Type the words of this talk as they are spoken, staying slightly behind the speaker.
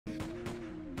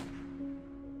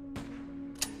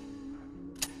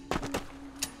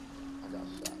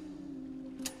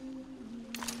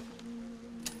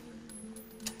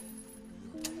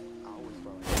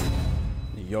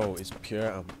Yo, it's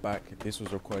Pure, I'm back. This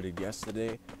was recorded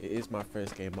yesterday. It is my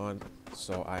first game on,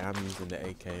 so I am using the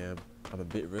AKM. I'm a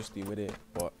bit rusty with it,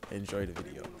 but enjoy the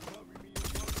video.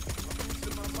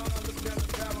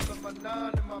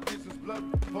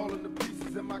 Falling to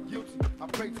pieces, am I guilty? I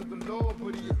pray to the Lord,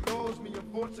 but he ignores me.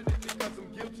 Unfortunately, because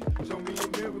I'm guilty. Show me a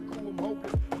miracle, I'm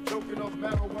hoping. I'm choking off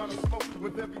marijuana smoke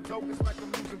with every token. It's like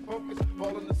I'm losing focus.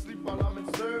 Falling asleep while I'm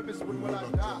in service. When will I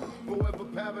die? Forever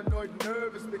paranoid,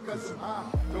 nervous because I'm high.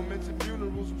 Don't mention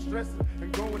funerals, I'm stressing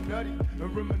and going nutty.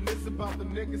 And reminisce about the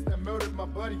niggas that murdered my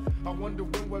buddy. I wonder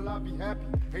when will I be happy?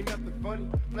 Ain't nothing funny.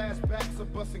 Flashbacks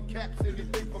of busting caps,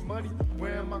 anything for money.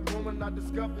 Where am I going? I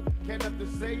discovered. Can't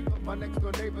nothing save her. My next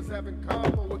door neighbors having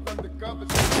combo with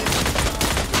undercovers.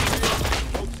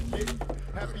 Hope you get it.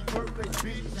 Happy birthday,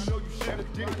 B. You know you should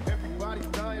have did it. Everybody's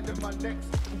dying in my necks.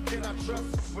 Who can I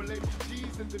trust? Will they be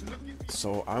G's and then look at me?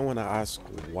 So I want to ask,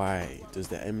 why does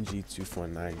the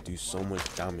MG249 do so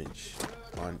much damage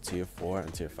on tier 4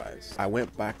 and tier 5s? I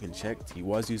went back and checked. He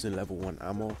was using level 1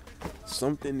 ammo.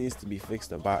 Something needs to be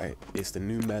fixed about it. It's the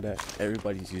new meta.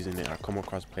 Everybody's using it. I come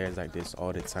across players like this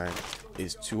all the time.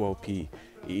 It's too OP. It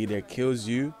either kills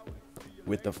you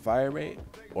with the fire rate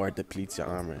or it depletes your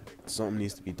armor. Something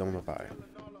needs to be done about it.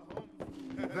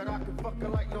 That I can fuck her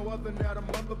like no other. Now the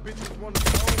mother bitches wanna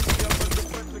know me. I'm under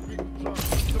pressure getting drunk.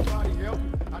 Somebody help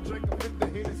me. I drink a fifth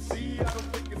of Hennessy. I don't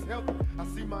think it's healthy. I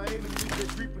see my enemies, they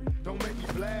creeping. Don't make me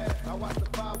blast. I watch the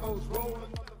 5-0s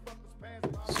rolling.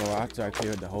 So after I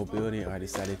cleared the whole building, I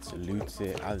decided to loot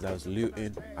it. As I was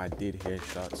looting, I did hear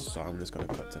shots, so I'm just gonna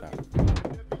cut to that.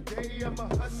 Every day I'm a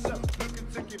hustler, looking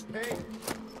to get paid.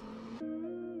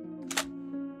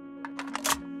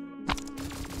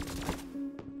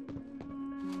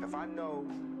 If I know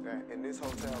that in this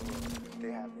hotel room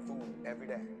they have food every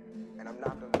day, and I'm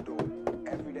knocking on the door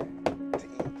every day to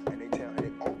eat, and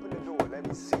they open the door, let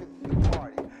me see the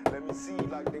party, let me see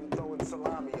like them throwing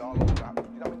salami all over. I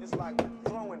mean, just like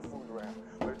throwing food around,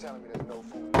 but they're telling me there's no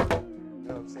food. You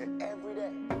know what I'm saying? Every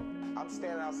day, I'm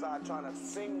standing outside trying to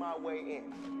sing my way in.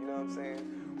 You know what I'm saying?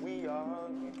 We are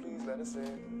hungry, please let us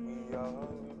in. We are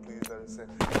hungry, please let us in.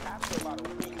 After about a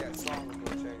week, that song is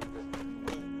gonna change.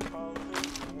 We hungry,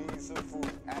 need some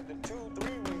food. After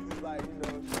 2-3 weeks, it's like, you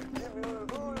know, give me the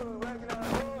food, recognize.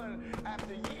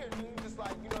 After years, you just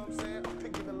like, you know what I'm saying? I'm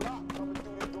picking the lock, coming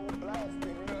through the door, blasting.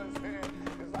 You know what I'm saying?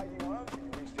 It's like you hungry,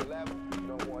 you reached your level. You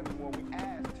know what? When we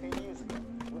asked 10 years ago,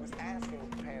 we was asking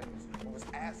with the Panthers, we was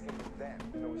asking with them,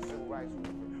 you know, with civil rights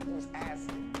movement. We was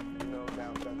asking, you know,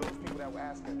 now those people that were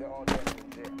asking, they're all dead in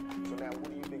jail. So now, what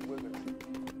do you think we're gonna do?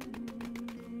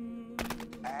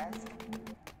 Ask?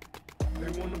 They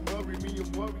wanna bury me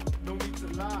and worry, no need to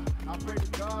lie. I pray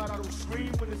to God I don't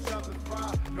scream when it's out to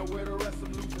fry. Nowhere to rest,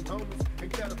 I'm losing homies.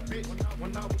 Ain't that a bitch?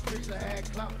 When I was rich, I had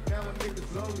clout, now a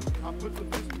nigga's lonely. I put the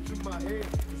pistol to my head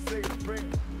and say a prayer.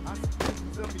 I see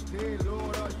people tell me, dead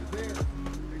Lord, are you there?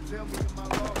 They tell me that my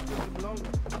lost is lonely.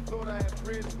 I thought I had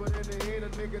friends, but in the end a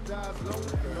nigga dies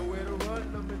lonely. Nowhere to run,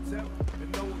 I'm in terror,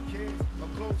 and no one cares.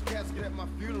 A closed casket at my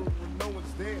funeral when no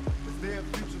one's there. Is there a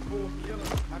future for a killer?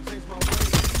 I changed my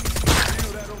ways.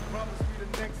 That don't promise me the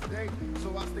next day,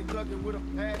 so I stay thugging with a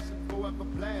passion, forever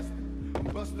blasting. I'm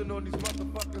busting on these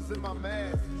motherfuckers in my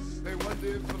mask. They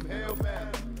wonder if I'm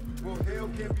hellbound. Well, hell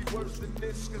can't be worse than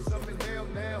this, cause I'm in hell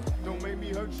now. Don't make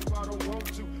me hurt you, I don't want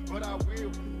to, but I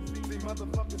will. See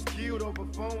motherfuckers killed over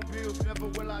phone bills. Never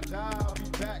will I die, I'll be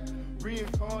back.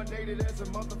 Reincarnated as a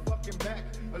motherfucking Mac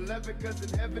 11, cause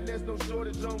in heaven there's no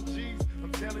shortage on G's.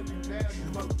 I'm telling you now,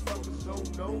 you motherfuckers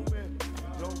don't know, man.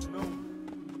 You don't know.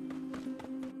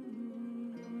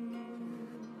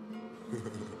 I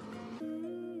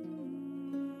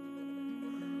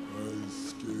ain't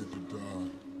scared to die.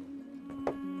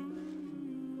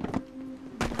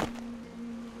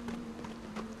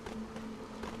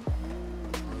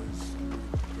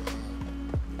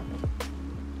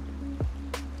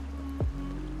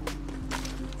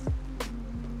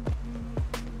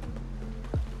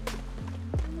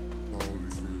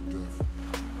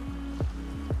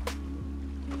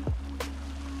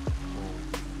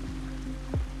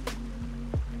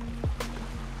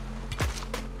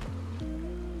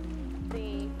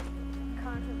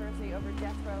 Over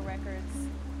Death Row Records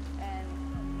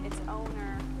and its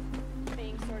owner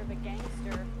being sort of a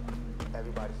gangster.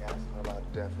 Everybody's asking about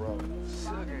Death Row.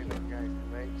 Sugar ain't no gangster,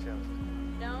 man. Chelsea.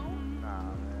 No? Nah,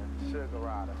 man. Sugar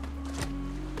rider.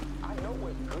 I know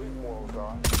what good morals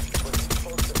are, but you're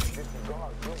supposed to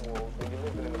disregard good morals when you're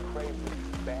living in a crazy,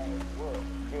 bad world.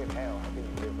 You're in hell. How can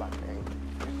you live like an angel?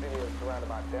 You sit here surrounded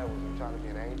by devils and trying to be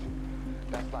an angel.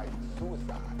 That's like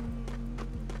suicide.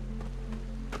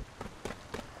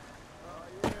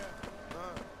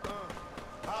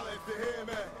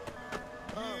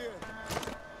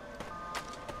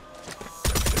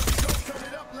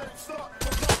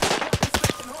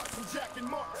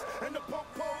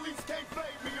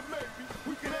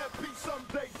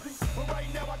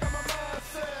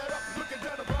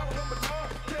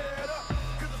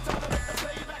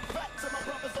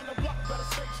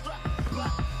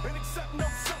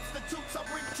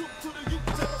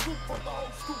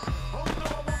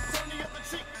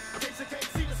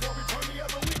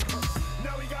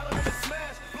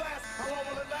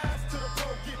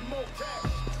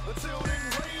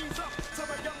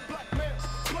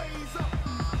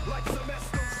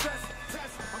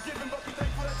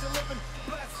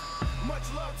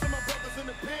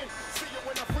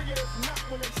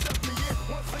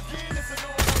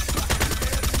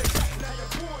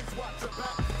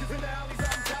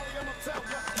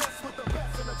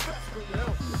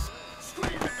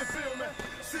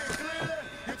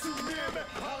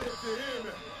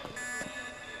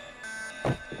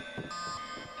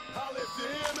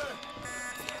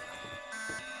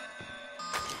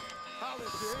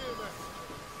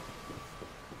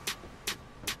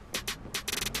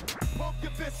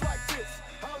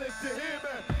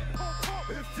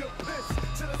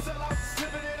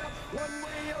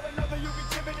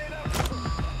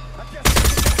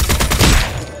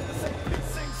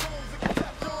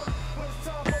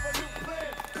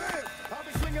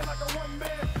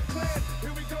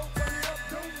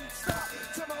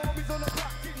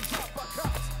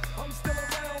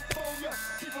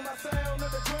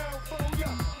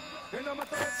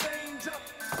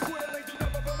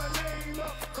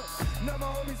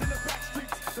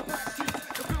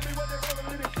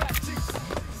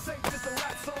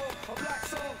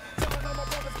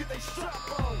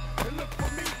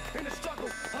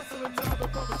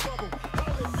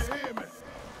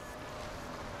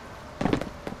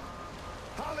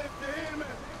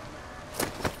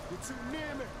 You're too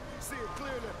near me, see it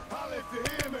clearly. Holla if you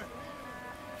hear me.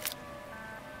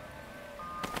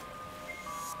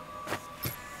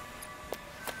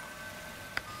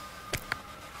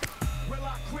 Will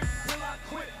I quit? Will I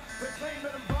quit? They claim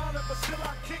that I'm violent, but still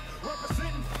I kick.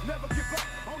 Representing, never give up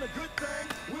on a good thing.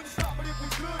 Wouldn't stop it if we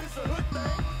could, it's a hood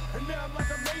thing. And now I'm like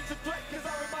a major threat, cause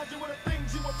I remind you of the things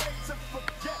you were made to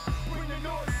forget. Bring the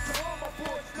noise to all my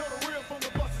boys, know the real from the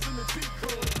buses and the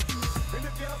G-codes. And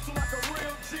if you hustle like a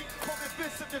real G, fuck it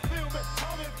this if you feel me,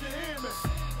 holler if you hear me.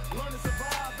 Learn to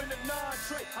survive in the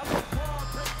non-trait. I make crime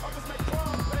pay, others make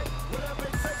crime pay. Whatever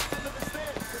it takes to live and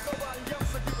stand, cause nobody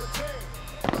else will give a damn.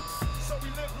 So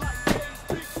we live like days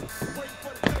peace, wait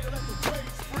for the day to let the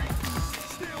waves free.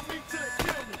 Still me till they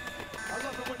kill me. I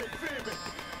love it when they fear me.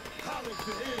 Holler if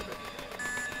you hear me.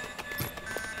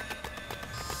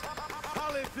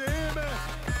 Holler if you hear me.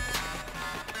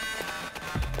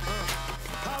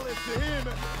 Holler if you hear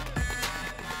me.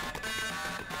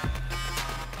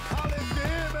 Holler if you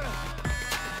hear me.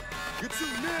 You're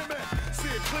too near me. See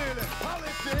it clearly. Holler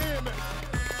if you hear me.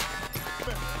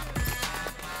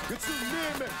 You're too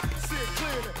near me. See it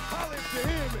clearly. Holler if you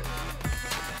hear me.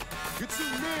 You're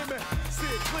too near me.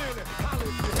 See it clearly. Holler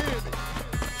if you hear me.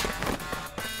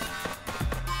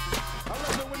 I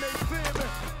love it when they fear me.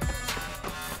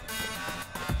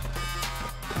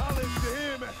 Holler if you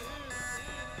hear me.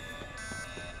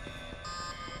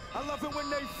 I love it when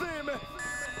they fear me.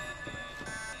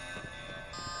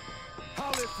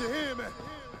 Holler if you hear me.